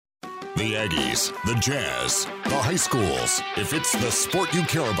The Aggies, the Jazz, the high schools. If it's the sport you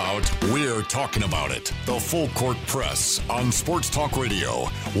care about, we're talking about it. The Full Court Press on Sports Talk Radio,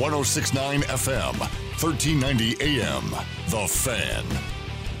 106.9 FM, 1390 AM. The Fan.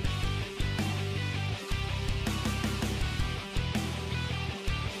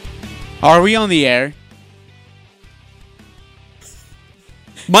 Are we on the air?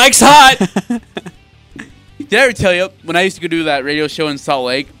 Mike's hot. Did I ever tell you, when I used to go do that radio show in Salt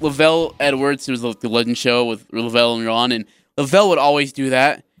Lake, Lavelle Edwards, it was the Legend Show with Lavelle and Ron, and Lavelle would always do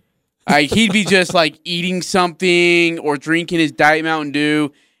that. He'd be just like eating something or drinking his Diet Mountain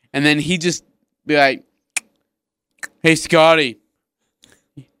Dew, and then he'd just be like, "Hey, Scotty,"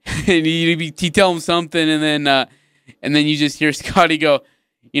 and he'd tell him something, and then you just hear Scotty go,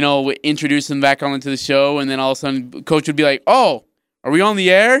 introduce him back onto the show, and then all of a sudden, Coach would be like, "Oh, are we on the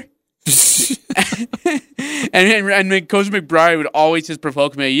air?" and Coach McBride would always just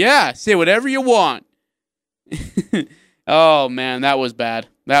provoke me. "Yeah, say whatever you want." Oh man, that was bad.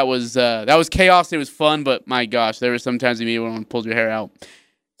 That was chaos. It was fun, but my gosh, there were some times in me when one pulled your hair out.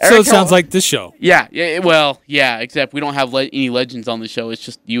 So it sounds like this show. Yeah. Well, yeah. Except we don't have any legends on the show. It's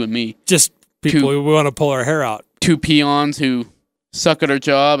just you and me. Just people who want to pull our hair out. Two peons who suck at our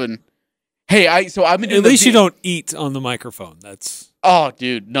job. And hey, I've been doing at least you don't eat on the microphone. That's. Oh,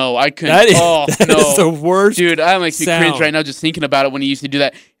 dude, no, I couldn't. That is the worst. Dude, that makes me cringe right now just thinking about it when he used to do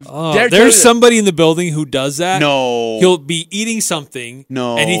that. There's somebody in the building who does that. No. He'll be eating something.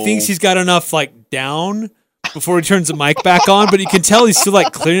 No. And he thinks he's got enough down before he turns the mic back on, but you can tell he's still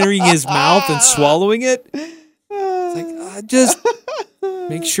clearing his mouth and swallowing it. It's just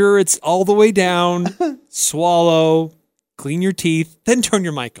make sure it's all the way down, swallow, clean your teeth, then turn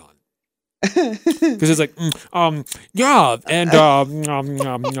your mic on. Because it's yeah, and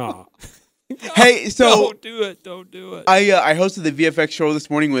yeah. Hey, so don't do it. I hosted the VFX show this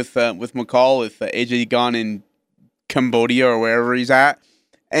morning with McCall, with AJ gone in Cambodia or wherever he's at,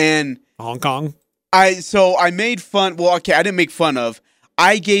 and Hong Kong. I made fun. Well, okay, I didn't make fun of.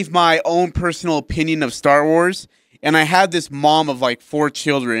 I gave my own personal opinion of Star Wars, and I had this mom of 4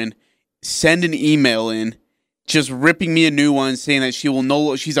 children send an email in, just ripping me a new one, saying that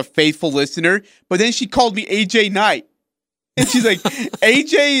she's a faithful listener. But then she called me AJ Knight, and she's like,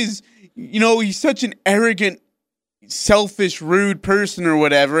 AJ is, he's such an arrogant, selfish, rude person or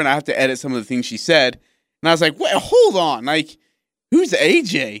whatever. And I have to edit some of the things she said. And I was like, wait, hold on, who's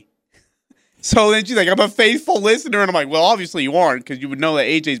AJ? So then she's like, I'm a faithful listener, and I'm like, well, obviously you aren't, because you would know that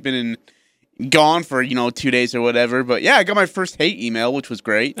AJ's been gone for 2 days or whatever. But yeah, I got my first hate email, which was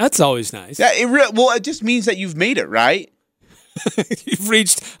great. That's always nice. Yeah, it just means that you've made it, right? You've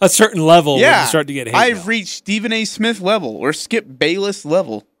reached a certain level when you start to get hate I've mail. reached Stephen A. Smith level or Skip Bayless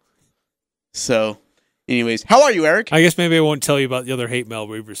level. So, anyways, how are you, Eric? I guess maybe I won't tell you about the other hate mail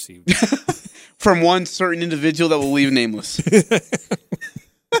we've received. From one certain individual that will leave nameless.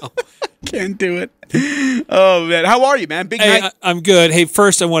 Can't do it. Oh, man. How are you, man? Big night. I'm good. Hey,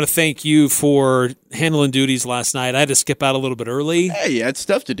 first I want to thank you for handling duties last night. I had to skip out a little bit early. Hey, you had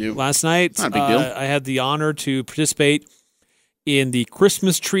stuff to do. Last night. Not a big deal. I had the honor to participate in the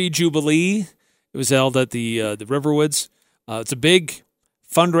Christmas Tree Jubilee. It was held at the Riverwoods. It's a big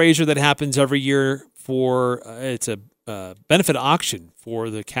fundraiser that happens every year for it's a benefit auction for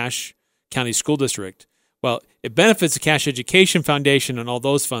the Cache County School District. Well, it benefits the Cache Education Foundation, and all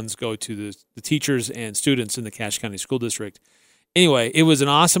those funds go to the teachers and students in the Cache County School District. Anyway, it was an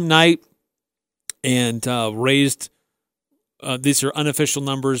awesome night, and raised, these are unofficial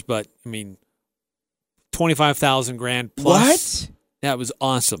numbers, but, 25,000 grand plus. What? That was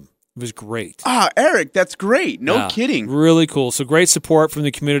awesome. It was great. Eric, that's great. No kidding. Really cool. So great support from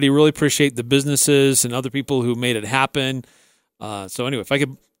the community. Really appreciate the businesses and other people who made it happen. So anyway, if I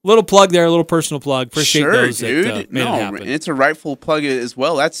could... Little plug there, a little personal plug. Appreciate those dude. That made it happen. It's a rightful plug as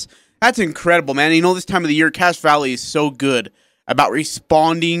well. That's incredible, man. This time of the year, Cache Valley is so good about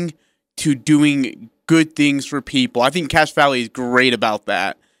responding to doing good things for people. I think Cache Valley is great about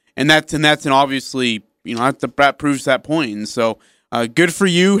that, and that's obviously that proves that point. And so, good for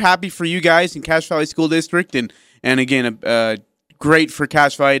you, happy for you guys in Cache Valley School District, and again, great for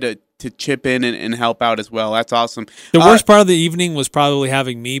Cache Valley to chip in and help out as well. That's awesome. The worst part of the evening was probably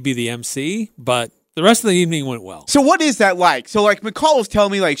having me be the MC, but the rest of the evening went well. So what is that like? So McCall was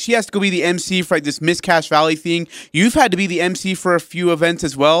telling me she has to go be the MC for this Miss Cache Valley thing. You've had to be the MC for a few events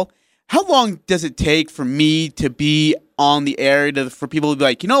as well. How long does it take for me to be on the air for people to be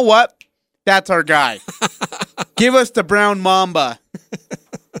like, you know what? That's our guy. Give us the brown mamba.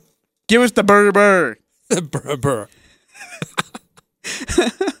 Give us the burr. The burr.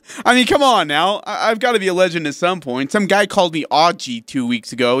 I mean, come on now. I've got to be a legend at some point. Some guy called me Aji 2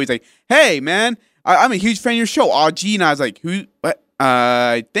 weeks ago. He's like, "Hey, man, I'm a huge fan of your show, Aji." And I was like, "Who? What?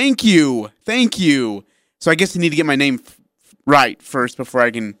 Thank you. So I guess I need to get my name right first before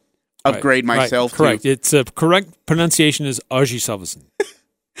I can upgrade myself. Correct. It's a correct pronunciation is Ajay Salvesen.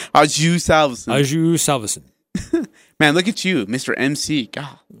 Ajay Salvesen. Ajay Salvesen. Man, look at you, Mr. MC.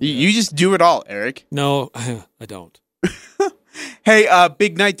 God, you just do it all, Eric. No, I don't. Hey,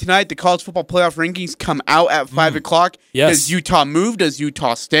 big night tonight. The college football playoff rankings come out at 5 o'clock. Yes. Does Utah move? Does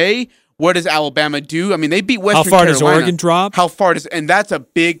Utah stay? What does Alabama do? I mean, they beat Western How far Carolina. does Oregon drop? And that's a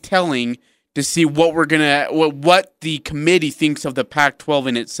big telling to see what what the committee thinks of the Pac-12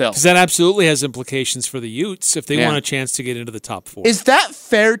 in itself. Because that absolutely has implications for the Utes if they want a chance to get into the top 4. Is that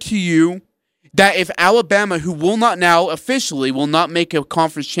fair to you? That if Alabama, who will not make a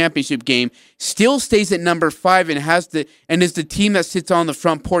conference championship game, still stays at number 5 and is the team that sits on the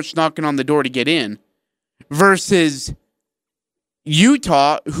front porch knocking on the door to get in, versus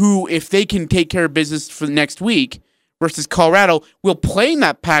Utah, who, if they can take care of business for the next week, versus Colorado, will play in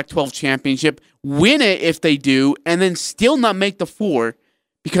that Pac-12 championship, win it if they do, and then still not make the 4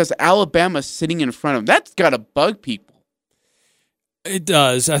 because Alabama's sitting in front of them. That's got to bug people. It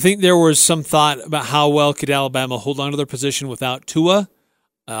does. I think there was some thought about how well could Alabama hold on to their position without Tua.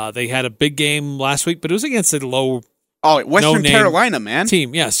 They had a big game last week, but it was against a low Western Carolina, man.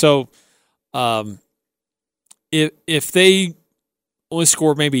 Team. Yeah, so if they only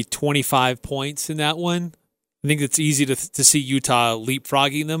score maybe 25 points in that one, I think it's easy to see Utah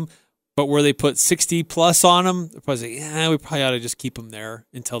leapfrogging them. But where they put 60-plus on them, they're probably like, we probably ought to just keep them there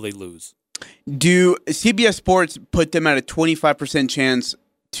until they lose. Do CBS Sports put them at a 25% chance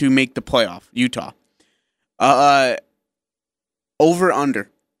to make the playoff, Utah? Over, under,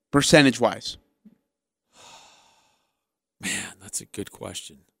 percentage-wise? Man, that's a good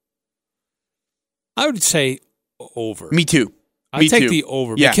question. I would say over. Me too. I'd take the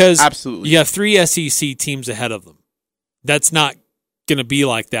over because absolutely. You have 3 SEC teams ahead of them. That's not going to be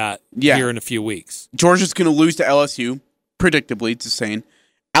like that here in a few weeks. Georgia's going to lose to LSU, predictably, it's insane.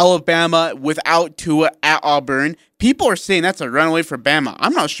 Alabama without Tua at Auburn. People are saying that's a runaway for Bama.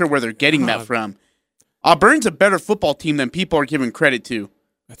 I'm not sure where they're getting that from. Auburn's a better football team than people are giving credit to.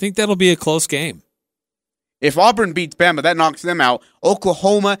 I think that'll be a close game. If Auburn beats Bama, that knocks them out.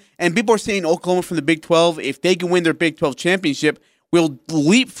 Oklahoma, and people are saying Oklahoma from the Big 12, if they can win their Big 12 championship, will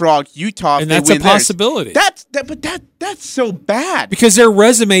leapfrog Utah if and they that's win a possibility. That's so bad. Because their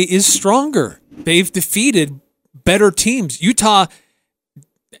resume is stronger. They've defeated better teams. Utah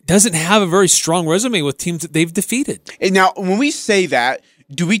doesn't have a very strong resume with teams that they've defeated. And now, when we say that,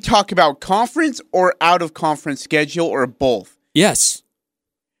 do we talk about conference or out-of-conference schedule or both? Yes.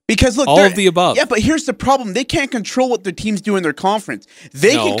 Because look, all of the above. Yeah, but here's the problem. They can't control what their teams do in their conference.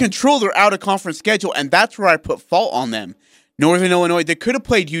 They can control their out-of-conference schedule, and that's where I put fault on them. Northern Illinois, they could have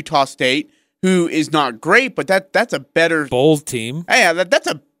played Utah State, who is not great, but that's a better... bold team. Yeah, that's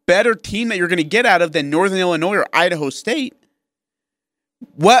a better team that you're going to get out of than Northern Illinois or Idaho State.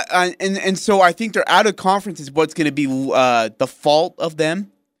 And so I think their out-of-conference is what's going to be the fault of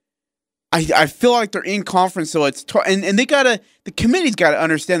them. I feel like they're in conference, so it's and the committee's got to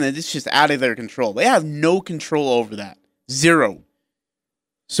understand that it's just out of their control. They have no control over that, 0.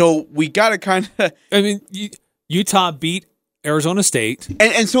 So we got to kind of. I mean, Utah beat Arizona State,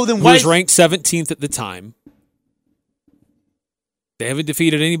 and so then who was ranked 17th at the time. They haven't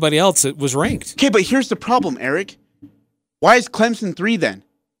defeated anybody else that was ranked. Okay, but here's the problem, Eric. Why is Clemson 3 then?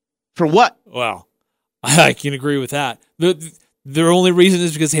 For what? Well, I can agree with that. Their only reason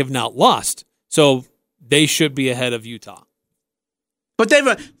is because they have not lost. So they should be ahead of Utah.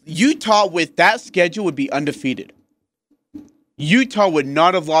 But Utah with that schedule would be undefeated. Utah would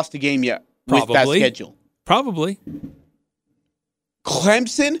not have lost a game yet with that schedule. Probably.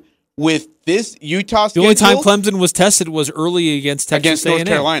 Clemson with this Utah schedule. The only time Clemson was tested was early against Texas A&M. North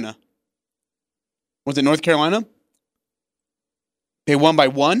Carolina. Was it North Carolina? They won by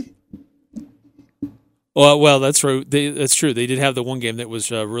 1? Well, that's true. That's true. They did have the one game that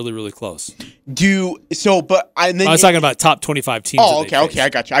was really, really close. I was talking about top 25 teams. Oh, okay, I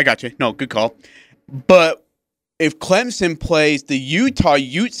got you. No, good call. But if Clemson plays the Utah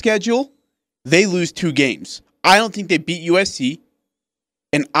Ute schedule, they lose 2 games. I don't think they beat USC,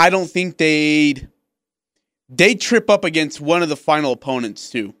 and I don't think they'd trip up against one of the final opponents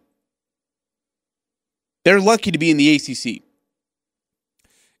too. They're lucky to be in the ACC.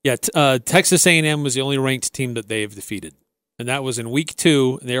 Yeah, Texas A&M was the only ranked team that they've defeated, and that was in week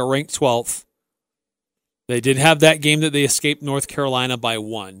 2. They were ranked 12th. They did have that game that they escaped North Carolina by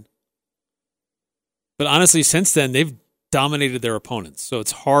 1. But honestly, since then, they've dominated their opponents. So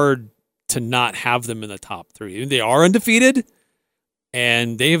it's hard to not have them in the top 3. They are undefeated,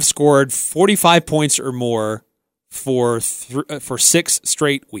 and they have scored 45 points or more for 6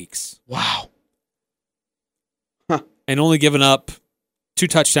 straight weeks. Wow. And only given up 2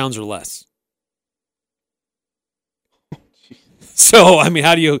 touchdowns or less. So, I mean,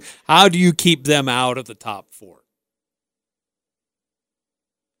 how do you keep them out of the top 4?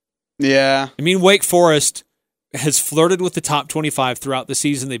 Yeah. I mean, Wake Forest has flirted with the top 25 throughout the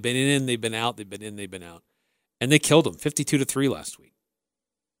season. They've been in, they've been out, they've been in, they've been out. And they killed them 52-3 last week.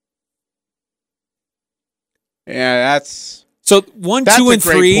 Yeah, that's so 1, 2, and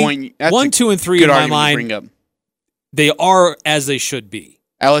 3. 1, 2, and 3 in my mind. They are as they should be.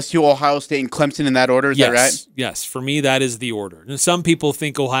 LSU, Ohio State, and Clemson in that order. Is that right? Yes. For me, that is the order. And some people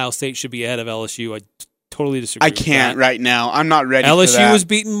think Ohio State should be ahead of LSU. I totally disagree. I can't right now. I'm not ready. LSU for that. has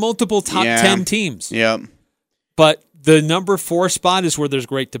beaten multiple top 10 teams. Yep. But the number 4 spot is where there's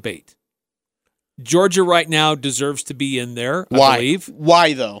great debate. Georgia right now deserves to be in there, I believe.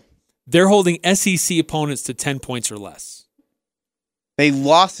 Why, though? They're holding SEC opponents to 10 points or less. They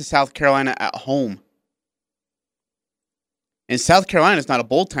lost to South Carolina at home. And South Carolina's not a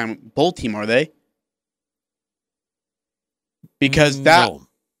bowl team, are they? Because no.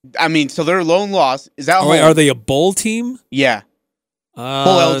 I mean, so their lone loss is at home. Wait, are they a bowl team? Yeah.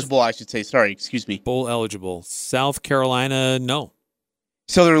 Bowl eligible, I should say. Sorry, excuse me. Bowl eligible. South Carolina, no.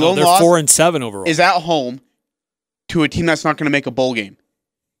 So their lone loss 4-7 overall. Is at home to a team that's not going to make a bowl game.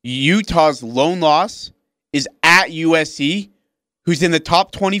 Utah's lone loss is at USC, who's in the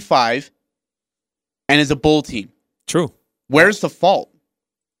top 25 and is a bowl team. True. Where's the fault?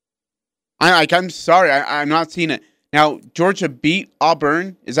 I'm sorry, I'm not seeing it. Now, Georgia beat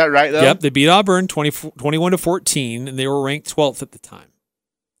Auburn. Is that right, though? Yep, they beat Auburn 21-14, and they were ranked 12th at the time.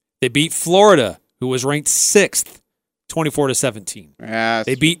 They beat Florida, who was ranked 6th, 24-17. Yes.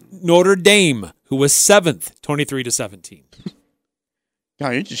 They beat Notre Dame, who was 7th, 23-17. God,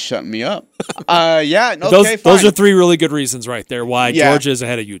 you're just shutting me up. Yeah, okay, fine. Those are 3 really good reasons right there why Georgia is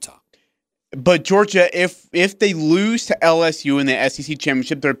ahead of Utah. But Georgia, if they lose to LSU in the SEC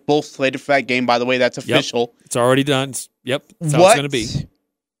championship, they're both slated for that game. By the way, that's official. Yep, it's already done. Yep, that's how it's going to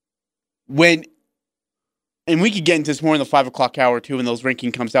be. And we could get into this more in the 5 o'clock hour too when those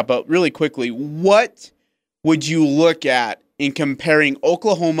ranking comes out. But really quickly, what would you look at in comparing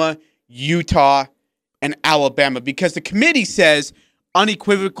Oklahoma, Utah, and Alabama? Because the committee says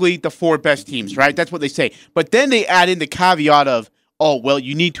unequivocally the 4 best teams, right? That's what they say. But then they add in the caveat of, oh, well,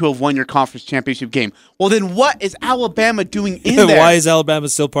 you need to have won your conference championship game. Well, then what is Alabama doing in there? Why is Alabama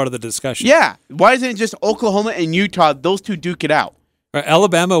still part of the discussion? Yeah. Why isn't it just Oklahoma and Utah, those 2 duke it out?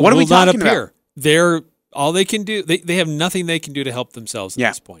 Alabama will not appear. They're all they can do. They have nothing they can do to help themselves at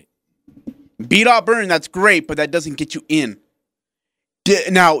this point. Beat Auburn, that's great, but that doesn't get you in.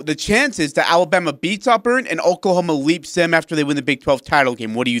 Now, the chances that Alabama beats Auburn and Oklahoma leaps them after they win the Big 12 title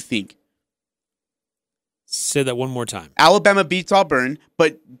game, what do you think? Say that one more time. Alabama beats Auburn,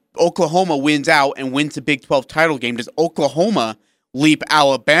 but Oklahoma wins out and wins the Big 12 title game. Does Oklahoma leap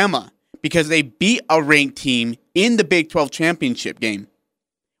Alabama because they beat a ranked team in the Big 12 championship game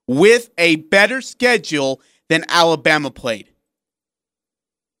with a better schedule than Alabama played?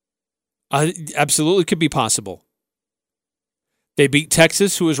 Absolutely could be possible. They beat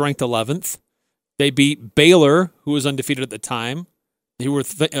Texas, who was ranked 11th. They beat Baylor, who was undefeated at the time. They were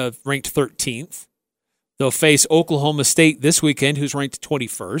ranked 13th. They'll face Oklahoma State this weekend, who's ranked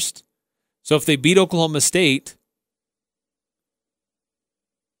 21st. So if they beat Oklahoma State,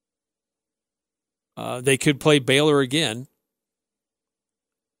 they could play Baylor again.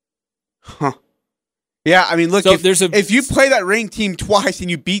 Huh. Yeah, I mean, look, so if you play that ranked team twice and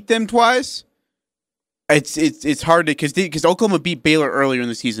you beat them twice, it's hard to because Oklahoma beat Baylor earlier in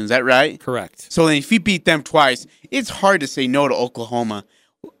the season. Is that right? Correct. So then if you beat them twice, it's hard to say no to Oklahoma.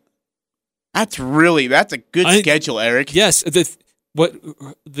 That's a good schedule, Eric. Yes. What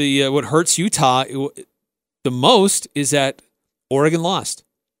hurts Utah the most is that Oregon lost.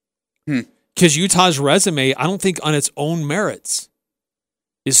 Because Utah's resume, I don't think on its own merits,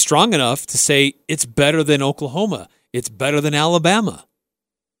 is strong enough to say it's better than Oklahoma. It's better than Alabama.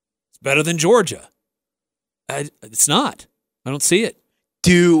 It's better than Georgia. It's not. I don't see it.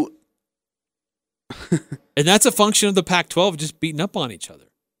 And that's a function of the Pac-12 just beating up on each other.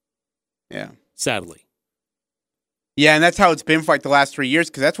 Yeah. Sadly. Yeah, and that's how it's been for like the last 3 years,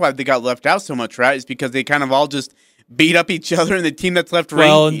 because that's why they got left out so much, right? Is because they kind of all just beat up each other, and the team that's left ranked.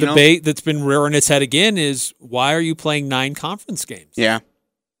 Well, and the debate that's been rearing its head again is, why are you playing 9 conference games? Yeah.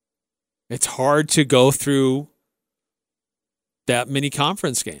 It's hard to go through that many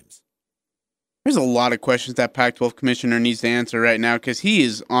conference games. There's a lot of questions that Pac-12 commissioner needs to answer right now because he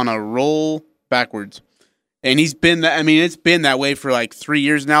is on a roll backwards. And he's been that. I mean, it's been that way for like 3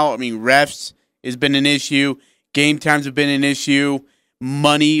 years now. I mean, refs has been an issue. Game times have been an issue.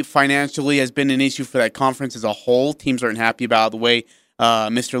 Money financially has been an issue for that conference as a whole. Teams aren't happy about the way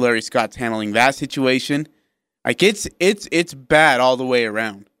Mr. Larry Scott's handling that situation. Like it's bad all the way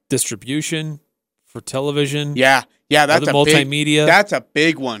around. Distribution for television. Yeah, that's a multimedia. That's a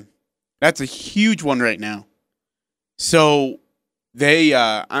big one. That's a huge one right now. So they,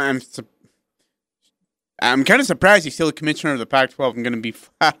 I'm kind of surprised he's still the commissioner of the Pac-12. I'm going to be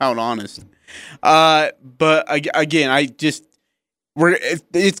flat out honest. But again,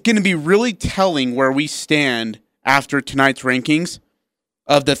 it's going to be really telling where we stand after tonight's rankings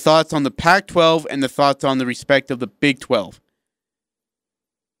of the thoughts on the Pac-12 and the thoughts on the respect of the Big 12.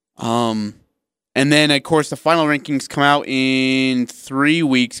 And then, of course, the final rankings come out in 3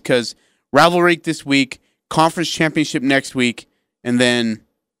 weeks because rivalry this week, conference championship next week, and then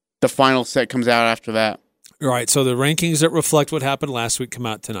the final set comes out after that. Right, so the rankings that reflect what happened last week come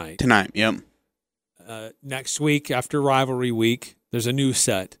out tonight. Yep. Next week, after rivalry week, there's a new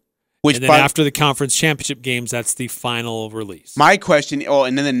set. And then after the conference championship games, that's the final release. My question,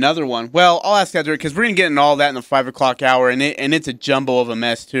 and then another one. Well, I'll ask that because we're going to get into all that in the 5 o'clock hour, and it's a jumbo of a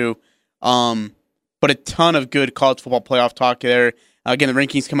mess too. But a ton of good college football playoff talk there. Again, the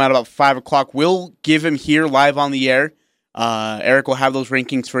rankings come out about 5 o'clock. We'll give them here live on the air. Eric will have those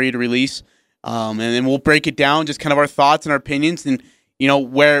rankings for you to release. And then we'll break it down, just kind of our thoughts and our opinions and,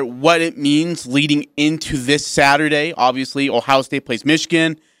 what it means leading into this Saturday. Obviously, Ohio State plays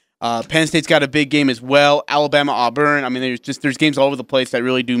Michigan. Penn State's got a big game as well. Alabama, Auburn. I mean, there's games all over the place that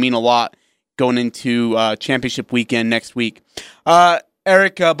really do mean a lot going into championship weekend next week.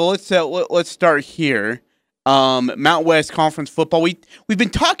 Eric, but let's start here. Mount West Conference football. We've been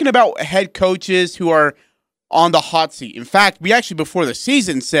talking about head coaches who are on the hot seat. In fact, we actually before the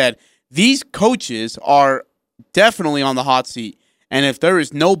season said these coaches are definitely on the hot seat, and if there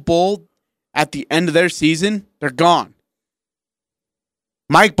is no bowl at the end of their season, they're gone.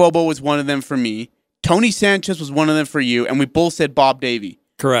 Mike Bobo was one of them for me. Tony Sanchez was one of them for you, and we both said Bob Davie.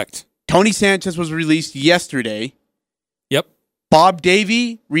 Correct. Tony Sanchez was released yesterday. Yep. Bob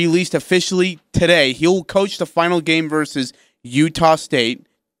Davie released officially today. He'll coach the final game versus Utah State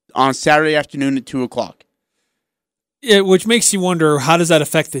on Saturday afternoon at 2 o'clock. Yeah, which makes you wonder, how does that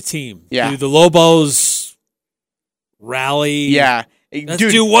affect the team? Yeah. Do the Lobos rally? Yeah. Let's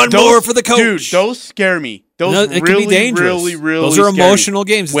do one more for the coach. Dude, those scare me. Those it can be dangerous. Really those are emotional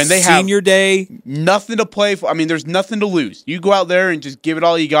games. When they senior have day. Nothing to play for. I mean, there's nothing to lose. You go out there and just give it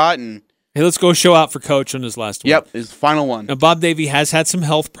all you got and hey, let's go show out for Coach on his last one. Yep, his final one. Now, Bob Davie has had some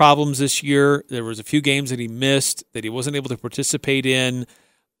health problems this year. There was a few games that he missed that he wasn't able to participate in.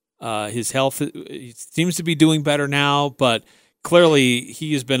 His health he seems to be doing better now, but clearly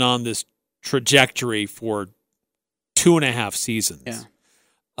he has been on this trajectory for 2.5 seasons.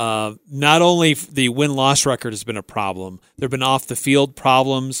 Yeah. Not only the win-loss record has been a problem, there have been off-the-field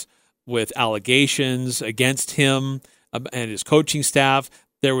problems with allegations against him and his coaching staff.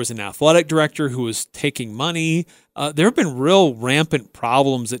 There was an athletic director who was taking money. There have been real rampant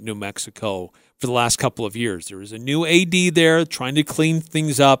problems at New Mexico for the last couple of years. There is a new AD there trying to clean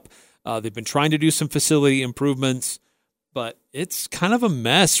things up. They've been trying to do some facility improvements, but it's kind of a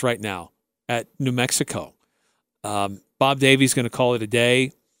mess right now at New Mexico. Bob Davie's going to call it a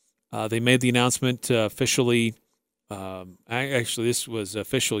day. They made the announcement officially. Actually, this was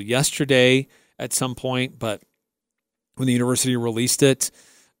official yesterday at some point, but when the university released it.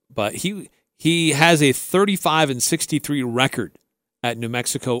 But he has a 35-63 record at New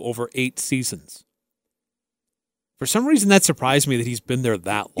Mexico over 8 seasons. For some reason, that surprised me that he's been there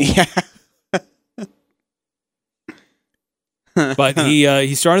that long. Yeah. But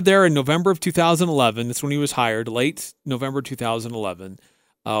he started there in November of 2011. That's when he was hired, late November 2011.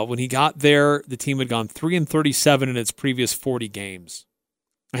 When he got there, the team had gone 3-37 in its previous 40 games.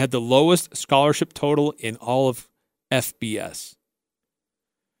 I had the lowest scholarship total in all of FBS.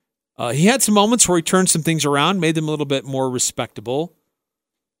 He had some moments where he turned some things around, made them a little bit more respectable,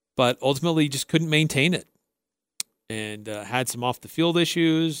 but ultimately just couldn't maintain it. And had some off-the-field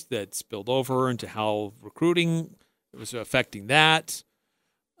issues that spilled over into how recruiting was affecting that.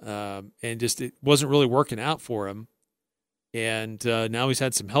 And just it wasn't really working out for him. And now he's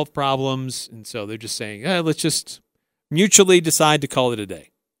had some health problems, and so they're just saying, let's just mutually decide to call it a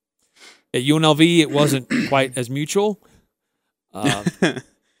day. At UNLV, it wasn't quite as mutual.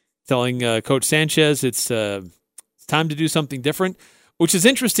 Telling Coach Sanchez it's time to do something different, which is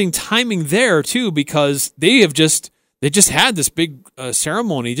interesting timing there, too, because they They just had this big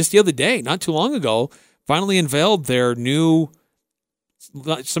ceremony just the other day, not too long ago, finally unveiled their new,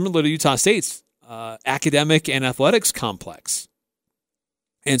 similar to Utah State's, academic and athletics complex.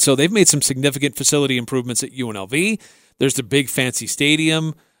 And so they've made some significant facility improvements at UNLV. There's the big fancy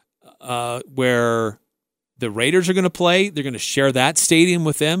stadium where the Raiders are going to play. They're going to share that stadium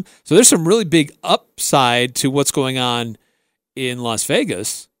with them. So there's some really big upside to what's going on in Las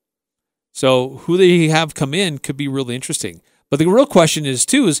Vegas. So who they have come in could be really interesting. But the real question is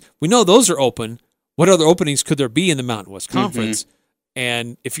we know those are open. What other openings could there be in the Mountain West Conference? Mm-hmm.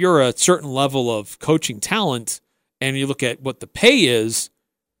 And if you're a certain level of coaching talent and you look at what the pay is,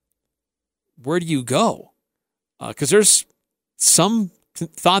 where do you go? Because there's some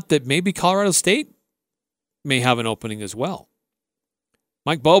thought that maybe Colorado State may have an opening as well.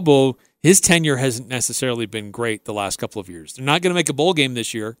 Mike Bobo, his tenure hasn't necessarily been great the last couple of years. They're not going to make a bowl game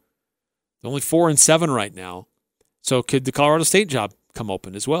this year. They're only 4-7 right now. So could the Colorado State job come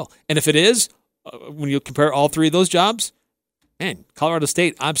open as well? And if it is, when you compare all three of those jobs, man, Colorado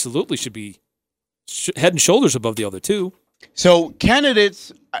State absolutely should be head and shoulders above the other two. So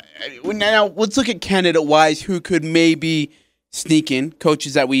candidates, now let's look at candidate-wise who could maybe sneak in,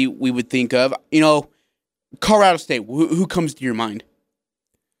 coaches that we would think of. Colorado State, who comes to your mind?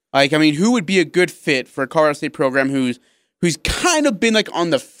 Who would be a good fit for a Colorado State program who's kind of been on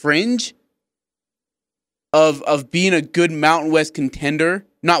the fringe of being a good Mountain West contender,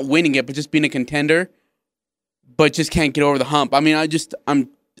 not winning it, but just being a contender, but just can't get over the hump. I'm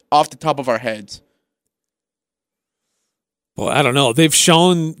off the top of our heads. Well, I don't know. They've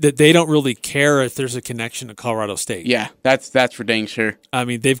shown that they don't really care if there's a connection to Colorado State. Yeah, that's for dang sure.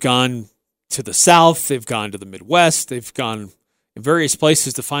 They've gone to the South. They've gone to the Midwest. They've gone in various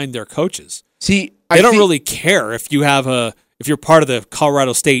places to find their coaches. See, they don't really care if you're part of the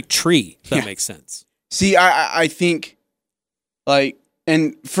Colorado State tree. If that makes sense. See, I think,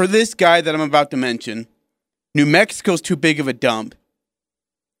 and for this guy that I'm about to mention, New Mexico's too big of a dump.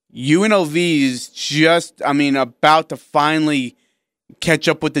 UNLV is just, about to finally catch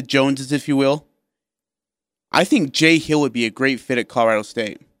up with the Joneses, if you will. I think Jay Hill would be a great fit at Colorado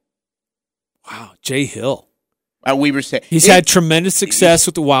State. Wow, Jay Hill. At Weber State. He's had tremendous success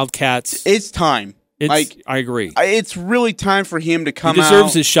with the Wildcats. It's time. I agree. It's really time for him to come out. He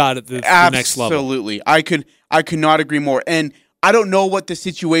deserves his shot at the next level. Absolutely. I could not agree more. And I don't know what the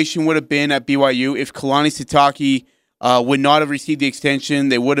situation would have been at BYU if Kalani Sitake would not have received the extension.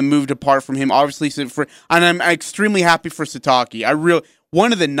 They would have moved apart from him. Obviously, and I'm extremely happy for Sitake.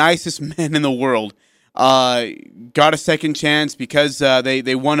 One of the nicest men in the world. Got a second chance because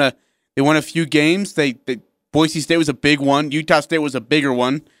they won a few games. Boise State was a big one. Utah State was a bigger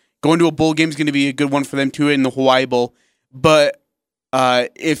one. Going to a bowl game is going to be a good one for them too in the Hawaii Bowl. But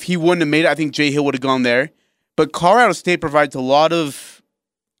if he wouldn't have made it, I think Jay Hill would have gone there. But Colorado State provides a lot of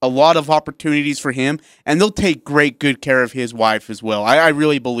opportunities for him, and they'll take good care of his wife as well. I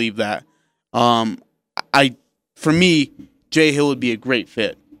really believe that. For me, Jay Hill would be a great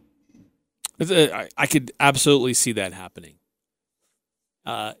fit. I could absolutely see that happening.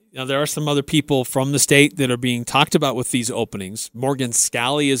 There are some other people from the state that are being talked about with these openings. Morgan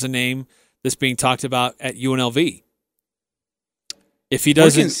Scally is a name that's being talked about at UNLV. If he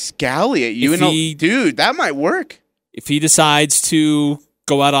doesn't, Morgan Scally at UNLV, dude, that might work. If he decides to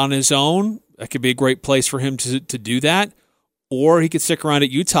go out on his own, that could be a great place for him to do that. Or he could stick around at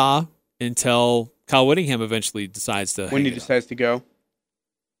Utah until Kyle Whittingham eventually decides to. When he decides to go.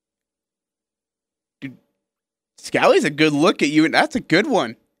 Scally's a good look at you, and that's a good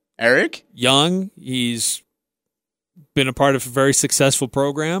one, Eric. Young, he's been a part of a very successful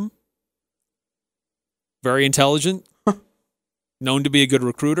program. Very intelligent. Known to be a good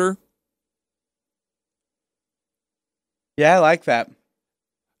recruiter. Yeah, I like that.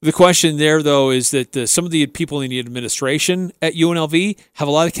 The question there, though, is that some of the people in the administration at UNLV have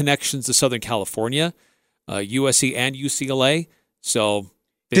a lot of connections to Southern California, USC and UCLA, so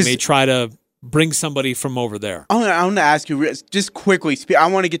they may try to bring somebody from over there. I want to ask you just quickly. I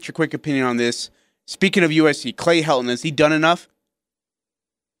want to get your quick opinion on this. Speaking of USC, Clay Helton, has he done enough?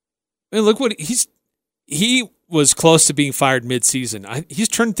 I mean, look what he was close to being fired mid-season. He's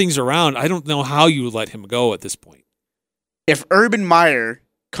turned things around. I don't know how you would let him go at this point. If Urban Meyer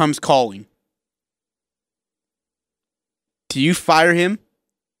comes calling, do you fire him?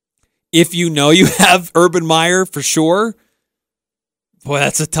 If you know you have Urban Meyer for sure. Boy,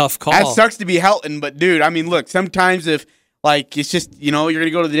 that's a tough call. That sucks to be Helton, but dude, look, sometimes if it's just, you're going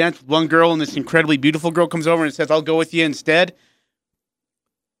to go to the dance with one girl and this incredibly beautiful girl comes over and says, I'll go with you instead.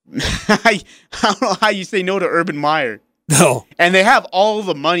 I don't know how you say no to Urban Meyer. No. And they have all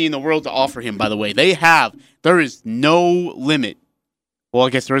the money in the world to offer him, by the way. There is no limit. Well, I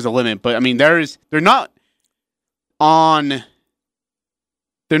guess there is a limit, but I mean, they're not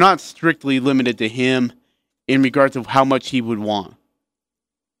strictly limited to him in regards of how much he would want.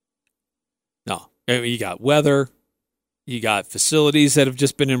 No. I mean, you got weather. You got facilities that have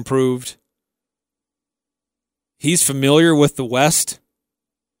just been improved. He's familiar with the West.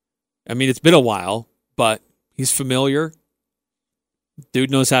 I mean, it's been a while, but he's familiar.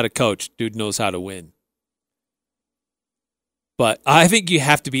 Dude knows how to coach. Dude knows how to win. But I think you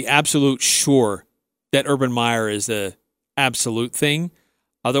have to be absolute sure that Urban Meyer is the absolute thing.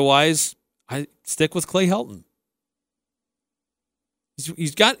 Otherwise, I stick with Clay Helton.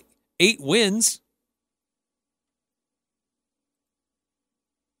 He's got 8 wins.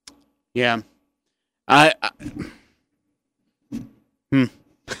 Yeah. It's gonna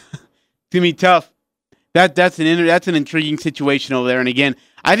be tough. That's an intriguing situation over there. And again,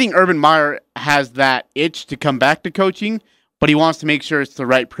 I think Urban Meyer has that itch to come back to coaching, but he wants to make sure it's the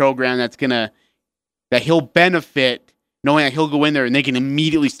right program that he'll benefit, knowing that he'll go in there and they can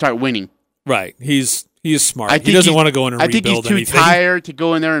immediately start winning. Right. He's smart. He doesn't want to go in and rebuild anything. I think he's too tired to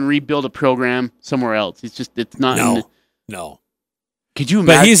go in there and rebuild a program somewhere else. It's not. No. Could you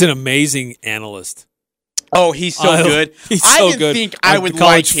imagine? But he's an amazing analyst. Oh, he's so good. He's so I didn't think I would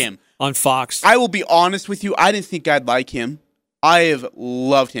like him. On Fox. I will be honest with you. I didn't think I'd like him. I have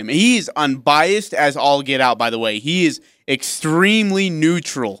loved him. He's unbiased as all get out, by the way. He is extremely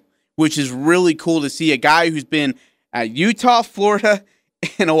neutral, which is really cool to see. A guy who's been at Utah, Florida,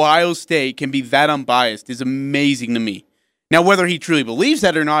 and Ohio State can be that unbiased is amazing to me. Now, whether he truly believes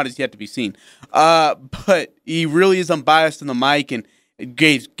that or not is yet to be seen. But he really is unbiased on the mic and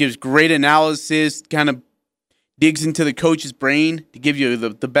gives great analysis, kind of digs into the coach's brain to give you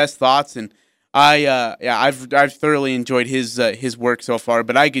the best thoughts. And I've thoroughly enjoyed his work so far.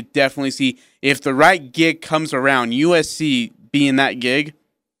 But I could definitely see if the right gig comes around, USC being that gig,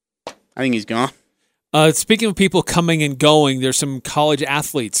 I think he's gone. Speaking of people coming and going, there's some college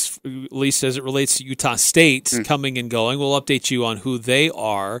athletes, at least as it relates to Utah State, coming and going. We'll update you on who they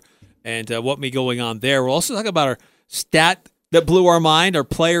are and what may be going on there. We'll also talk about our stat that blew our mind, our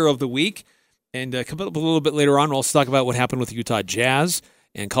player of the week. And coming up a little bit later on, we'll also talk about what happened with the Utah Jazz.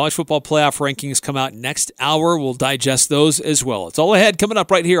 And college football playoff rankings come out next hour. We'll digest those as well. It's all ahead coming up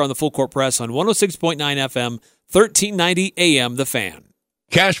right here on the Full Court Press on 106.9 FM, 1390 AM, The Fan.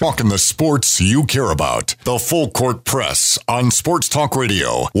 Cash walking the sports you care about. The Full Court Press on Sports Talk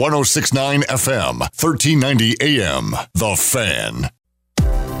Radio, 106.9 FM, 1390 AM, The Fan.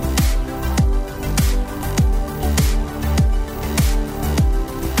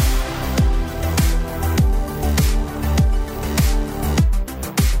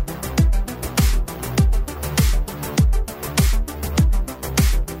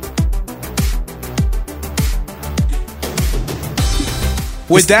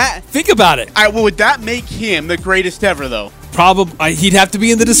 Think about it. Would that make him the greatest ever, though? Probably. He'd have to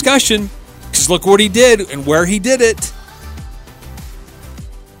be in the discussion because look what he did and where he did it.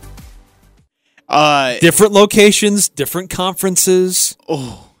 Different locations, different conferences.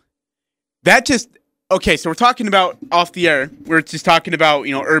 Oh, that just okay. So we're talking about off the air. We're just talking about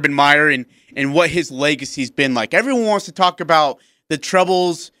Urban Meyer and what his legacy's been like. Everyone wants to talk about the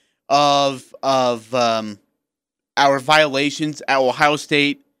troubles of our violations at Ohio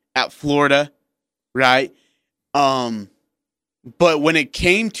State, at Florida, right? But when it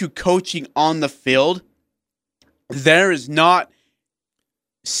came to coaching on the field, there is not,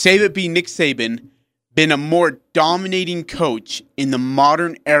 save it be Nick Saban, been a more dominating coach in the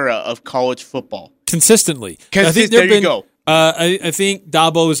modern era of college football. Consistently. There you go. I think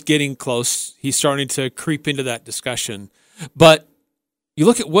Dabo is getting close. He's starting to creep into that discussion. But you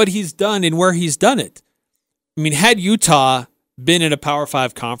look at what he's done and where he's done it. I mean, had Utah been in a Power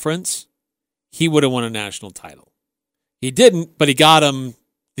 5 conference, he would have won a national title. He didn't, but he got him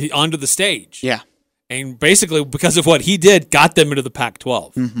onto the stage. Yeah. And basically, because of what he did, got them into the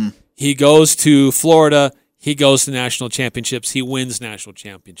Pac-12. Mm-hmm. He goes to Florida. He goes to national championships. He wins national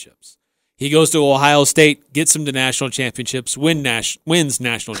championships. He goes to Ohio State, gets them to national championships, wins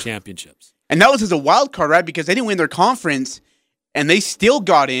national championships. And that was as a wild card, right? Because they didn't win their conference. And they still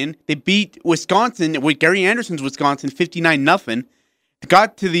got in. They beat Wisconsin with Gary Anderson's Wisconsin 59-0.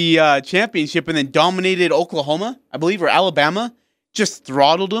 Got to the championship and then dominated Oklahoma, I believe, or Alabama. Just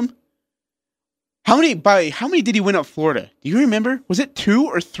throttled them. How many did he win at Florida? Do you remember? Was it 2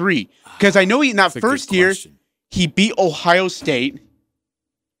 or 3? Because I know in that first year he beat Ohio State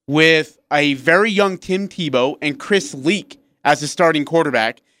with a very young Tim Tebow and Chris Leak as the starting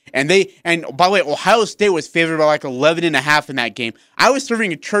quarterback. And by the way, Ohio State was favored by like 11.5 in that game. I was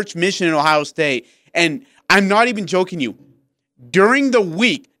serving a church mission in Ohio State, and I'm not even joking you. During the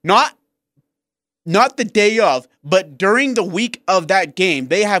week, not the day of, but during the week of that game,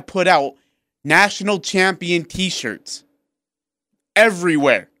 they have put out national champion t-shirts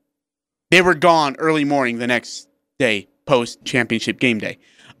everywhere. They were gone early morning the next day, post-championship game day.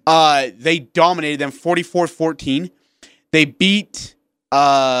 They dominated them 44-14. They beat,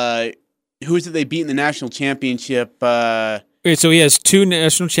 who is it they beat in the national championship? Okay, so he has 2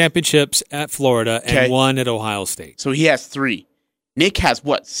 national championships at Florida and 1 at Ohio State. So he has 3. Nick has,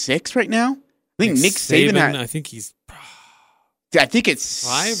 6 right now? I think Nick Saban I think he's... I think it's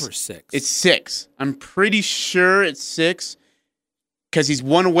 5 or 6. It's 6. I'm pretty sure it's 6 because he's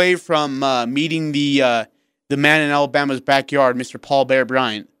one away from meeting the man in Alabama's backyard, Mr. Paul Bear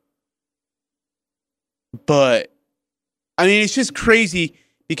Bryant. But I mean, it's just crazy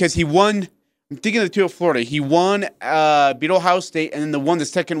because he won. I'm thinking of the 2 of Florida. He won, beat Ohio State, and then the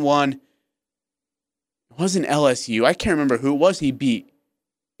second one wasn't LSU. I can't remember who it was he beat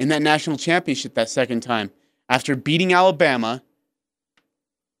in that national championship that second time after beating Alabama.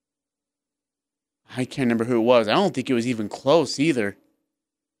 I can't remember who it was. I don't think it was even close either.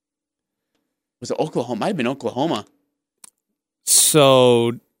 Was it Oklahoma? Might have been Oklahoma.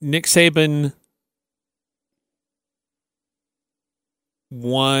 So Nick Saban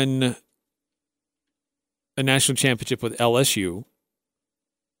won a national championship with LSU.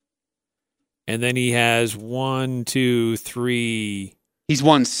 And then he has 1, 2, 3. He's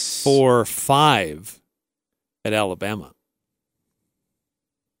won 4, 5 at Alabama.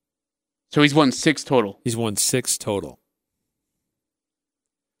 So he's won 6 total. He's won 6 total.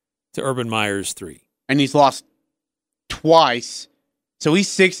 To Urban Meyer's 3. And he's lost twice. So he's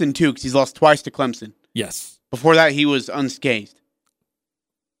 6-2 because he's lost twice to Clemson. Yes. Before that, he was unscathed.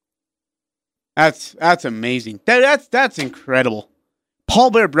 That's amazing. That's incredible.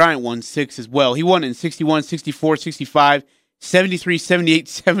 Paul Bear Bryant won 6 as well. He won in 61, 64, 65, 73, 78,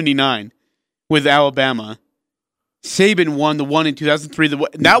 79 with Alabama. Saban won the one in 2003.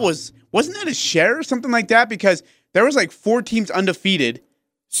 Wasn't that a share or something like that? Because there was like 4 teams undefeated.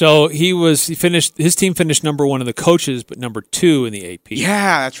 So his team finished number 1 in the coaches, but number 2 in the AP.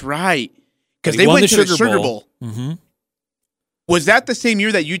 Yeah, that's right. Because they went to the Sugar Bowl. Mm-hmm. Was that the same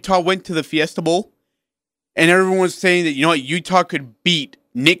year that Utah went to the Fiesta Bowl? And everyone was saying that, Utah could beat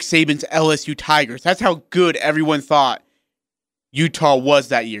Nick Saban's LSU Tigers. That's how good everyone thought Utah was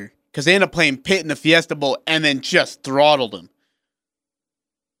that year. Because they ended up playing Pitt in the Fiesta Bowl and then just throttled them.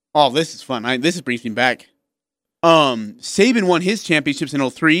 Oh, this is fun. This brings me back. Saban won his championships in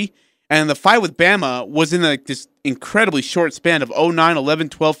 2003, and the fight with Bama was in this incredibly short span of 2009, 11,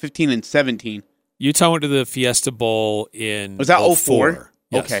 12, 15, and 17. Utah went to the Fiesta Bowl in... Was that 2004?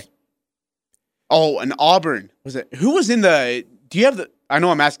 Yes. Okay. Oh, and Auburn. Was it? Who was in the... Do you have the... I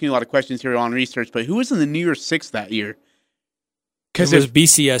know I'm asking you a lot of questions here on research, but who was in the New Year's Six that year? It was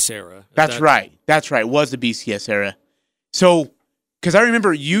BCS era. That's right. It was the BCS era. So... Because I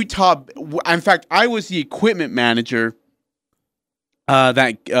remember Utah. In fact, I was the equipment manager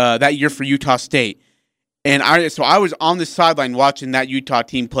that year for Utah State, and I was on the sideline watching that Utah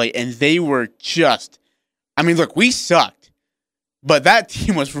team play, and they were just. I mean, look, we sucked, but that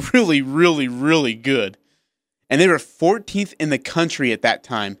team was really, really, really good, and they were 14th in the country at that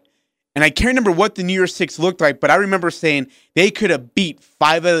time. And I can't remember what the New Year's Six looked like, but I remember saying they could have beat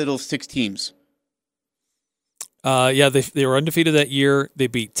 5 out of those 6 teams. They were undefeated that year. They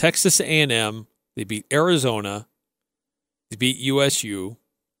beat Texas A&M. They beat Arizona. They beat USU,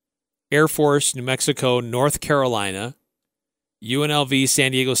 Air Force, New Mexico, North Carolina, UNLV,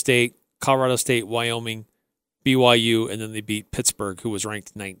 San Diego State, Colorado State, Wyoming, BYU, and then they beat Pittsburgh, who was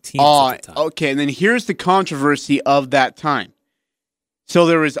ranked 19th at the time. Okay, and then here's the controversy of that time. So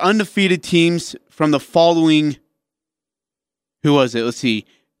there was undefeated teams from the following. Who was it? Let's see.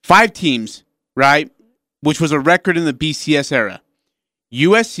 5 teams, right? Which was a record in the BCS era.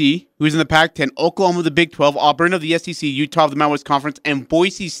 USC, who was in the Pac-10, Oklahoma of the Big 12, Auburn of the SEC, Utah of the Mountain West Conference, and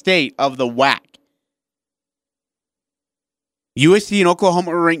Boise State of the WAC. USC and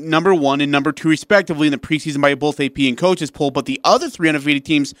Oklahoma were ranked number 1 and number 2 respectively in the preseason by both AP and coaches poll, but the other 3 undefeated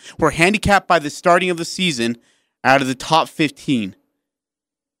teams were handicapped by the starting of the season out of the top 15.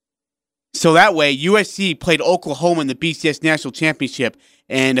 So that way, USC played Oklahoma in the BCS National Championship,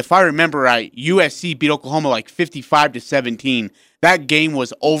 and if I remember right, USC beat Oklahoma like 55-17. That game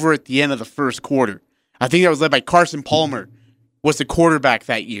was over at the end of the first quarter. I think that was led by Carson Palmer, was the quarterback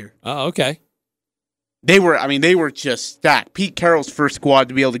that year. Oh, okay. They were just stacked. Pete Carroll's first squad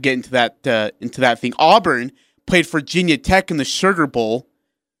to be able to get into that thing. Auburn played Virginia Tech in the Sugar Bowl,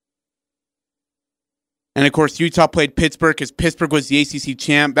 And, of course, Utah played Pittsburgh because Pittsburgh was the ACC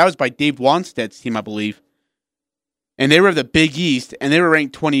champ. That was by Dave Wanstead's team, I believe. And they were the Big East, and they were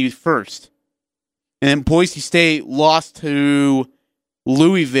ranked 21st. And then Boise State lost to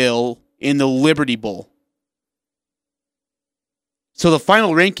Louisville in the Liberty Bowl. So the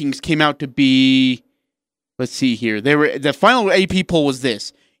final rankings came out to be, let's see here. The final AP poll was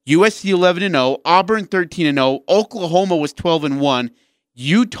this: USC 11-0, Auburn 13-0, Oklahoma was 12-1,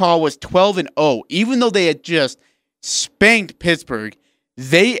 Utah was 12-0. Even though they had just spanked Pittsburgh,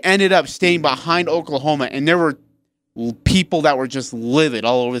 they ended up staying behind Oklahoma, and there were people that were just livid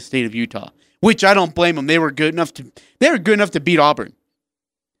all over the state of Utah, which I don't blame them. They were good enough to beat Auburn.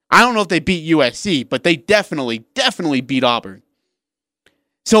 I don't know if they beat USC, but they definitely beat Auburn.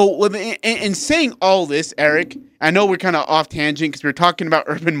 So, in saying all this, Eric, I know we're kind of off tangent because we're talking about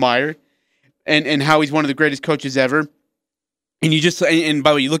Urban Meyer and how he's one of the greatest coaches ever. And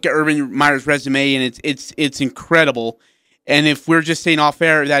by the way, you look at Urban Meyer's resume, and it's incredible. And if we're just saying off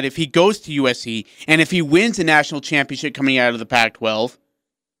air that if he goes to USC and if he wins a national championship coming out of the Pac-12,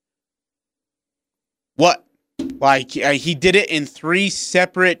 what? Like, he did it in 3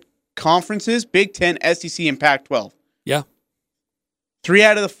 separate conferences: Big Ten, SEC, and Pac-12. Yeah. 3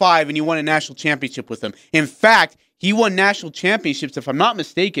 out of the 5, and he won a national championship with them. In fact, he won national championships, if I'm not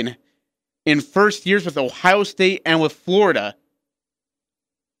mistaken, in first years with Ohio State and with Florida.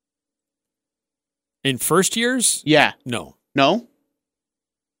 In first years? Yeah. No. No?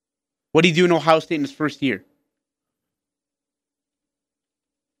 What did he do in Ohio State in his first year?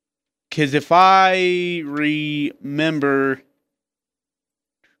 Because if I remember...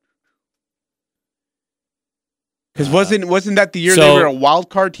 Because wasn't that the year they were a wild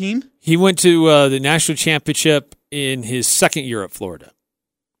card team? He went to the national championship in his second year at Florida.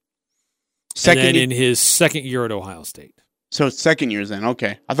 And then in his second year at Ohio State. So it's second years then.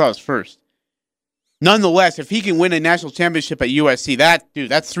 Okay. I thought it was first. Nonetheless, if he can win a national championship at USC,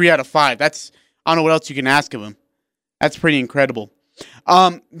 that's 3 out of 5. I don't know what else you can ask of him. That's pretty incredible.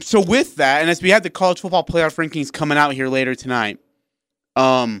 So with that, and as we have the college football playoff rankings coming out here later tonight,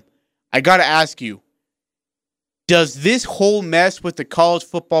 I got to ask you, does this whole mess with the college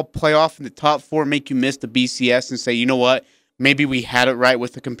football playoff in the top 4 make you miss the BCS and say, you know what, maybe we had it right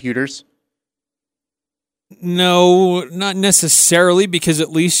with the computers? No, not necessarily, because at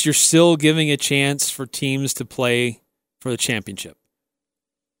least you're still giving a chance for teams to play for the championship.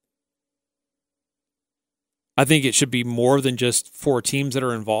 I think it should be more than just 4 teams that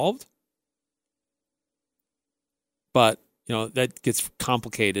are involved. But, that gets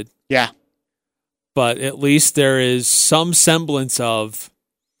complicated. Yeah. But at least there is some semblance of,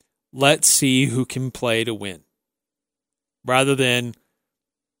 let's see who can play to win. Rather than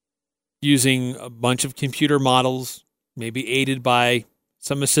using a bunch of computer models, maybe aided by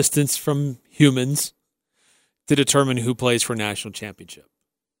some assistance from humans, to determine who plays for a national championship.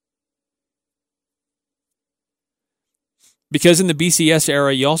 Because in the BCS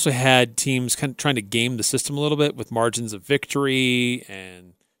era, you also had teams kind of trying to game the system a little bit with margins of victory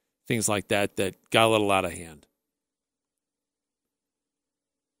and things like that got a little out of hand.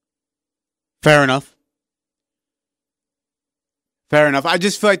 Fair enough. I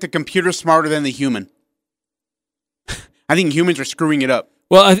just feel like the computer's smarter than the human. I think humans are screwing it up.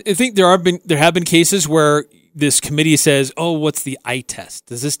 Well, I think there have been cases where this committee says, "Oh, what's the eye test?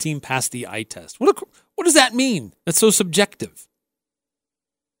 Does this team pass the eye test?" What does that mean? That's so subjective.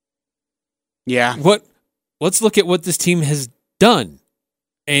 Yeah. Let's look at what this team has done.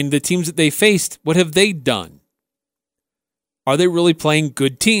 And the teams that they faced, what have they done? Are they really playing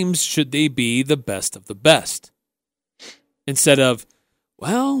good teams? Should they be the best of the best? Instead of,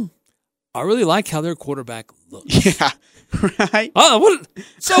 well, I really like how their quarterback looks. Yeah, right?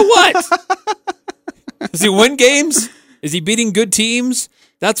 So what? Does he win games? Is he beating good teams?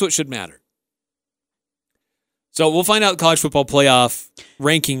 That's what should matter. So we'll find out college football playoff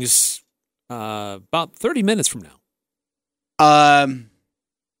rankings about 30 minutes from now.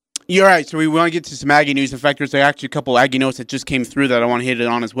 You're right. So we want to get to some Aggie news. In fact, there's actually a couple Aggie notes that just came through that I want to hit it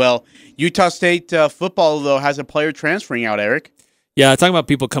on as well. Utah State football, though, has a player transferring out, Eric. Yeah, talking about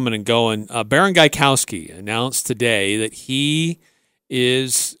people coming and going. Baron Gaikowski announced today that he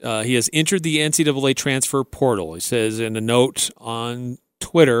has entered the NCAA transfer portal. He says in a note on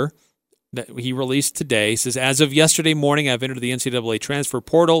Twitter that he released today, he says, as of yesterday morning, I've entered the NCAA transfer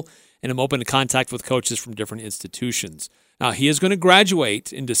portal and I'm open to contact with coaches from different institutions. Now, he is going to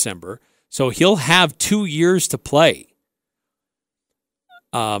graduate in December, so he'll have 2 years to play.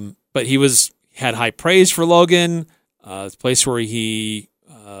 But he had high praise for Logan, the place where he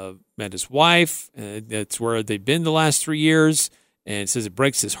met his wife. That's where they've been the last 3 years. And it says it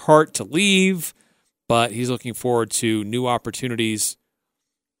breaks his heart to leave. but he's looking forward to new opportunities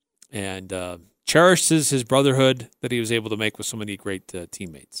and cherishes his brotherhood that he was able to make with so many great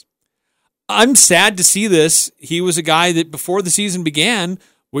teammates. I'm sad to see this. He was a guy that before the season began,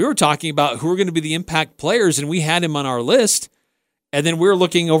 we were talking about who were going to be the impact players, and we had him on our list. And then we were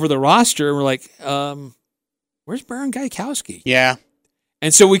looking over the roster, and we're like, where's Baron Gajkowski? Yeah.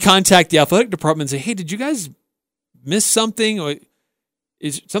 And so we contact the athletic department and say, hey, did you guys miss something? Or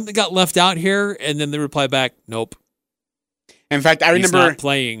is something got left out here? And then they reply back, nope. In fact, I He's remember not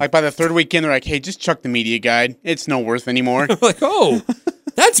playing. like by the third weekend, they're like, hey, just chuck the media guide. It's no worth anymore. Like, oh,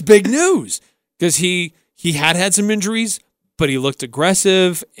 that's big news. Because he had some injuries, but he looked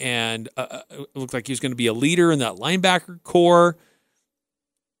aggressive and it looked like he was going to be a leader in that linebacker core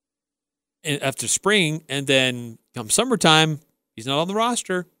after spring. And then come summertime, he's not on the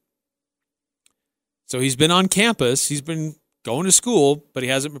roster. So he's been on campus. He's been going to school, but he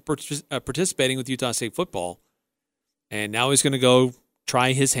hasn't been participating with Utah State football. And now he's going to go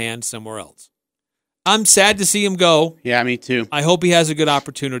try his hand somewhere else. I'm sad to see him go. Yeah, me too. I hope he has a good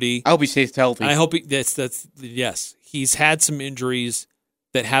opportunity. I hope he stays healthy. I hope yes. He's had some injuries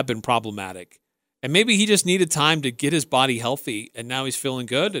that have been problematic. And maybe he just needed time to get his body healthy, and now he's feeling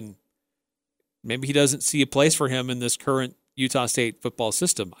good, and maybe he doesn't see a place for him in this current Utah State football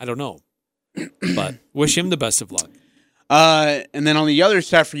system. I don't know. But wish him the best of luck. And then on the other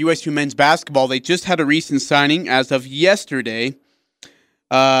side for USU men's basketball, they just had a recent signing as of yesterday.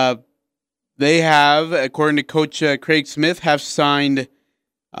 They have, according to Coach Craig Smith, have signed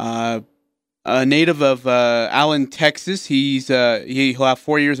a native of Allen, Texas. He'll have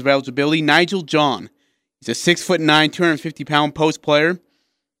 4 years of eligibility. Nigel John. He's a 6'9", 250-pound post player.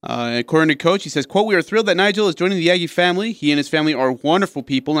 According to Coach, he says, quote, "We are thrilled that Nigel is joining the Aggie family. He and his family are wonderful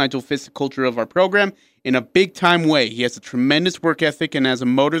people. Nigel fits the culture of our program in a big-time way. He has a tremendous work ethic and has a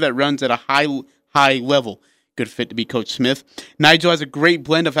motor that runs at a high level." Good fit to be Coach Smith. Nigel has a great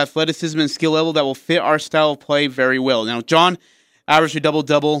blend of athleticism and skill level that will fit our style of play very well. Now, John averaged a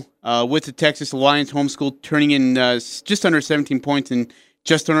double-double with the Texas Alliance homeschool, turning in just under 17 points and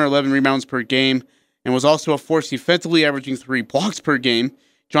just under 11 rebounds per game, and was also a force defensively, averaging 3 blocks per game.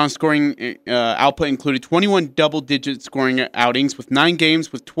 John's scoring output included 21 double-digit scoring outings with 9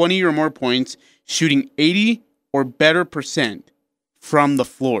 games with 20 or more points, shooting 80 or better % from the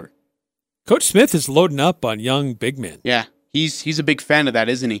floor. Coach Smith is loading up on young big men. Yeah, he's a big fan of that,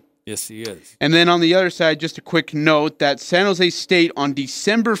 isn't he? Yes, he is. And then on the other side, just a quick note that San Jose State on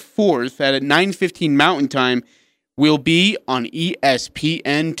December 4th at 9:15 Mountain Time will be on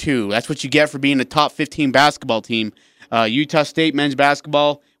ESPN2. That's what you get for being a top 15 basketball team. Utah State men's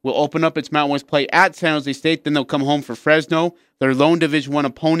basketball will open up its Mountain West play at San Jose State. Then they'll come home for Fresno, their lone Division I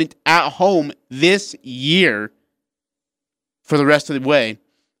opponent at home this year for the rest of the way.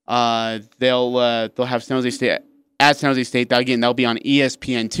 They'll have San Jose State at San Jose State. That'll be on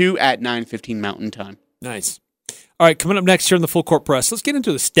ESPN2 at 9:15 Mountain Time. Nice. All right, coming up next here in the Full Court Press, let's get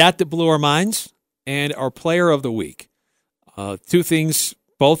into the stat that blew our minds and our player of the week. Two things,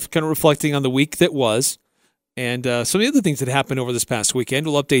 both kind of reflecting on the week that was, and some of the other things that happened over this past weekend.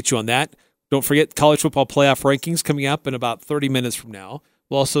 We'll update you on that. Don't forget college football playoff rankings coming up in about 30 minutes from now.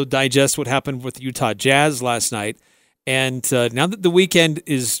 We'll also digest what happened with the Utah Jazz last night. And now that the weekend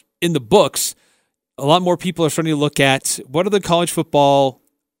is in the books, a lot more people are starting to look at what are the college football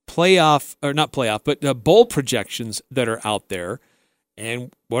bowl projections that are out there.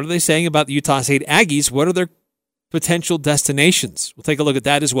 And what are they saying about the Utah State Aggies? What are their potential destinations? We'll take a look at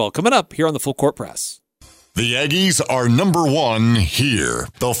that as well. Coming up here on the Full Court Press. The Aggies are number one here.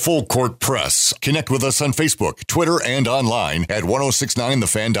 The Full Court Press. Connect with us on Facebook, Twitter, and online at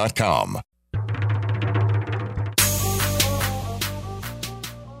 1069thefan.com.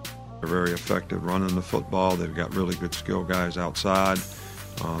 They're very effective running the football. They've got really good skill guys outside.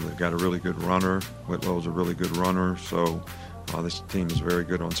 They've got a really good runner. Whitlow's a really good runner. So this team is very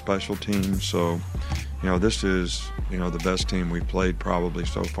good on special teams. So, this is, the best team we've played probably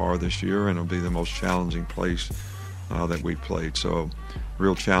so far this year, and it'll be the most challenging place that we've played. So,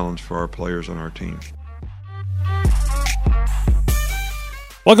 real challenge for our players on our team.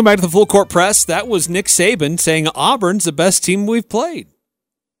 Welcome back to the Full Court Press. That was Nick Saban saying Auburn's the best team we've played.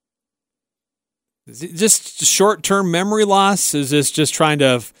 Is it just short-term memory loss? Is this just trying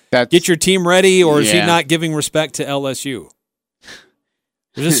to get your team ready, or is he not giving respect to LSU?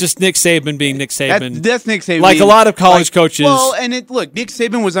 Or is this just Nick Saban being Nick Saban? That's Nick Saban. Like a lot of college coaches. Well, and Nick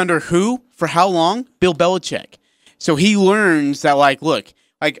Saban was under who? For how long? Bill Belichick. So he learns that,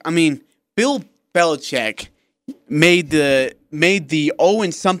 Bill Belichick made the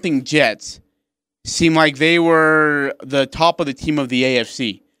 0-something Jets seem like they were the top of the team of the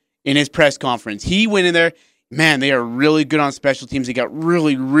AFC. in his press conference. He went in there, man, they are really good on special teams. They got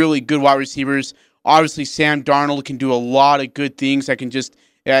really, really good wide receivers. Obviously, Sam Darnold can do a lot of good things that can just,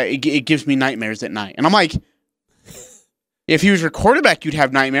 it gives me nightmares at night. And I'm like, if he was your quarterback, you'd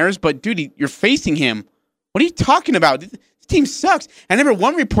have nightmares. But, dude, you're facing him. What are you talking about? This team sucks. I remember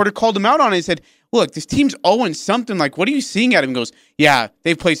one reporter called him out on it and said, look, this team's 0-something. Like, what are you seeing at him? He goes, yeah,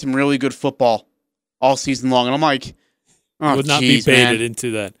 they've played some really good football all season long. And I'm like, oh, would not be baited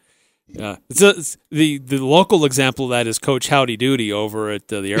into that. Yeah, it's the local example of that is Coach Howdy Doody over at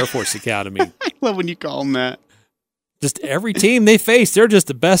the Air Force Academy. I love when you call him that. Just every team they face, they're just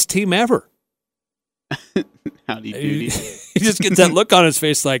the best team ever. Howdy Doody. He just gets that look on his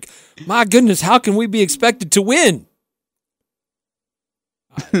face like, my goodness, how can we be expected to win?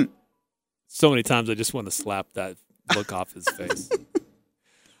 So many times I just want to slap that look off his face.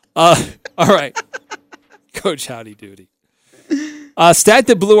 All right. Coach Howdy Doody. Stat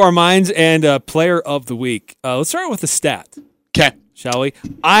that blew our minds and player of the week. Let's start with the stat. Okay. Shall we?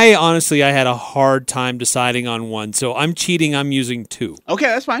 I had a hard time deciding on one, so I'm cheating. I'm using two. Okay,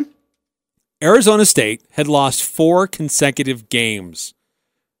 that's fine. Arizona State had lost 4 consecutive games.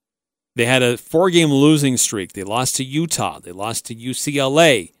 They had a 4-game losing streak. They lost to Utah. They lost to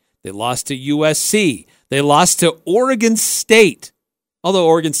UCLA. They lost to USC. They lost to Oregon State, although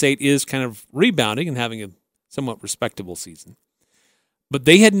Oregon State is kind of rebounding and having a somewhat respectable season. But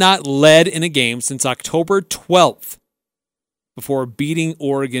they had not led in a game since October 12th before beating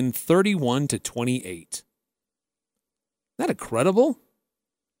Oregon 31-28. Isn't that incredible?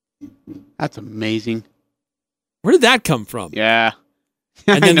 That's amazing. Where did that come from? Yeah.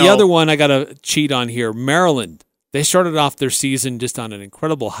 And then the other one I got to cheat on here, Maryland. They started off their season just on an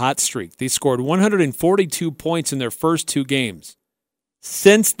incredible hot streak. They scored 142 points in their first 2 games.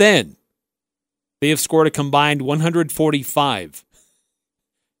 Since then, they have scored a combined 145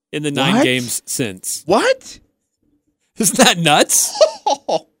 in the 9 games since. What? Isn't that nuts?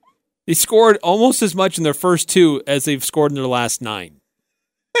 They scored almost as much in their first 2 as they've scored in their last 9.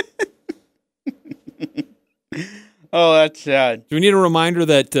 Oh, that's sad. Do we need a reminder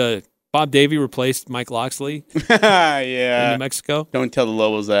that Bob Davey replaced Mike Loxley yeah. in New Mexico? Don't tell the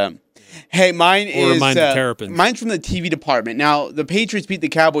Lobos that. Hey, mine's from the TV department. Now, the Patriots beat the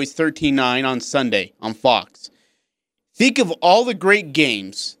Cowboys 13-9 on Sunday on Fox. Think of all the great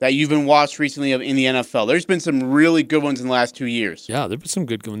games that you've been watched recently in the NFL. There's been some really good ones in the last 2 years. Yeah, there have been some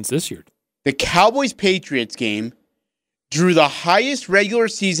good ones this year. The Cowboys-Patriots game drew the highest regular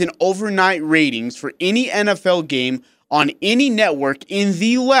season overnight ratings for any NFL game on any network in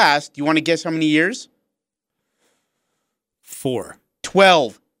the last, you want to guess how many years? 4.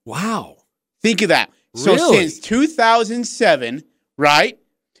 12. Wow. Think of that. So since 2007, right?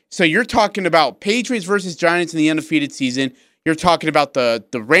 So you're talking about Patriots versus Giants in the undefeated season. You're talking about the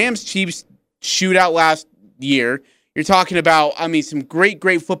Rams-Chiefs shootout last year. You're talking about, some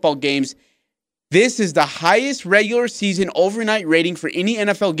great football games. This is the highest regular season overnight rating for any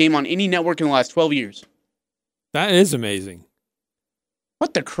NFL game on any network in the last 12 years. That is amazing.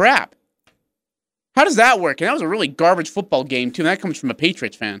 What the crap? How does that work? And that was a really garbage football game, too. And that comes from a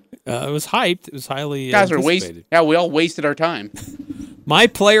Patriots fan. It was hyped. It was highly guys anticipated. Yeah, we all wasted our time. My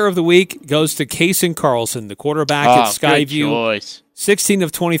player of the week goes to Kason Carlson, the quarterback at Skyview. Good choice. 16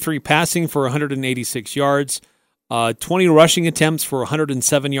 of 23 passing for 186 yards, 20 rushing attempts for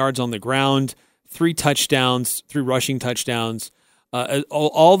 107 yards on the ground, 3 touchdowns, 3 rushing touchdowns.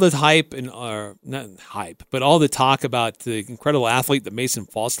 All the hype and not hype, but all the talk about the incredible athlete that Mason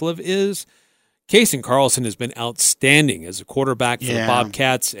Foslev is. Kason Carlson has been outstanding as a quarterback for the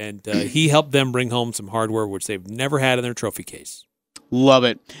Bobcats, and he helped them bring home some hardware, which they've never had in their trophy case. Love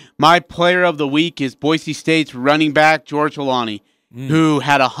it. My player of the week is Boise State's running back, George Olani, who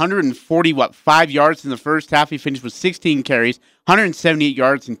had 5 yards in the first half. He finished with 16 carries, 178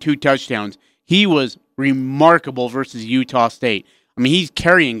 yards, and 2 touchdowns. He was remarkable versus Utah State. He's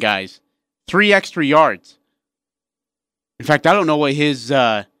carrying guys. 3 extra yards. In fact, I don't know what his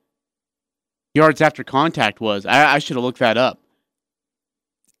yards after contact was. I should have looked that up.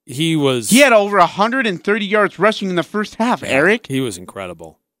 He had over 130 yards rushing in the first half, Eric. He was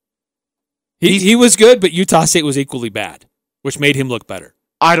incredible. He was good, but Utah State was equally bad, which made him look better.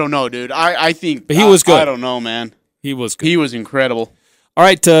 I don't know, dude. I think... But he was good. I don't know, man. He was good. He was incredible. All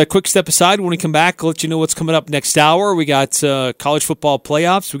right, quick step aside. When we come back, I'll let you know what's coming up next hour. We got college football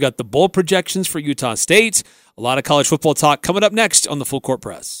playoffs. We got the bowl projections for Utah State. A lot of college football talk coming up next on the Full Court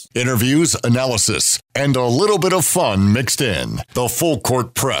Press. Interviews, analysis, and a little bit of fun mixed in. The Full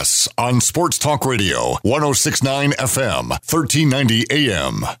Court Press on Sports Talk Radio, 106.9 FM, 1390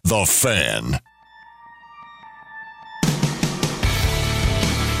 AM. The Fan.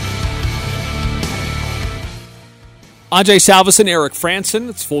 Ajay Salvesen, Eric Frandsen.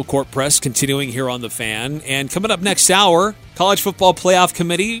 It's Full Court Press continuing here on The Fan. And coming up next hour, College Football Playoff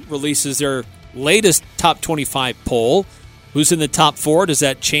Committee releases their latest top 25 poll. Who's in the top 4? Does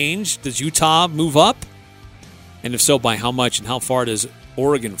that change? Does Utah move up? And if so, by how much, and how far does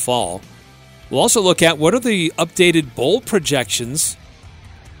Oregon fall? We'll also look at what are the updated bowl projections.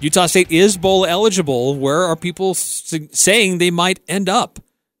 Utah State is bowl eligible. Where are people saying they might end up?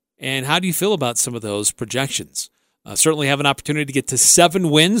 And how do you feel about some of those projections? Certainly have an opportunity to get to 7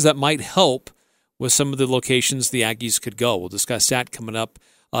 wins. That might help with some of the locations the Aggies could go. We'll discuss that coming up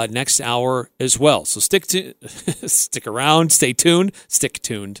next hour as well. So stick around, stay tuned, stick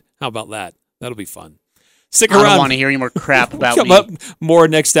tuned. How about that? That'll be fun. Stick around. I don't want to hear any more crap about Come me. up more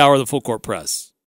next hour of the Full Court Press.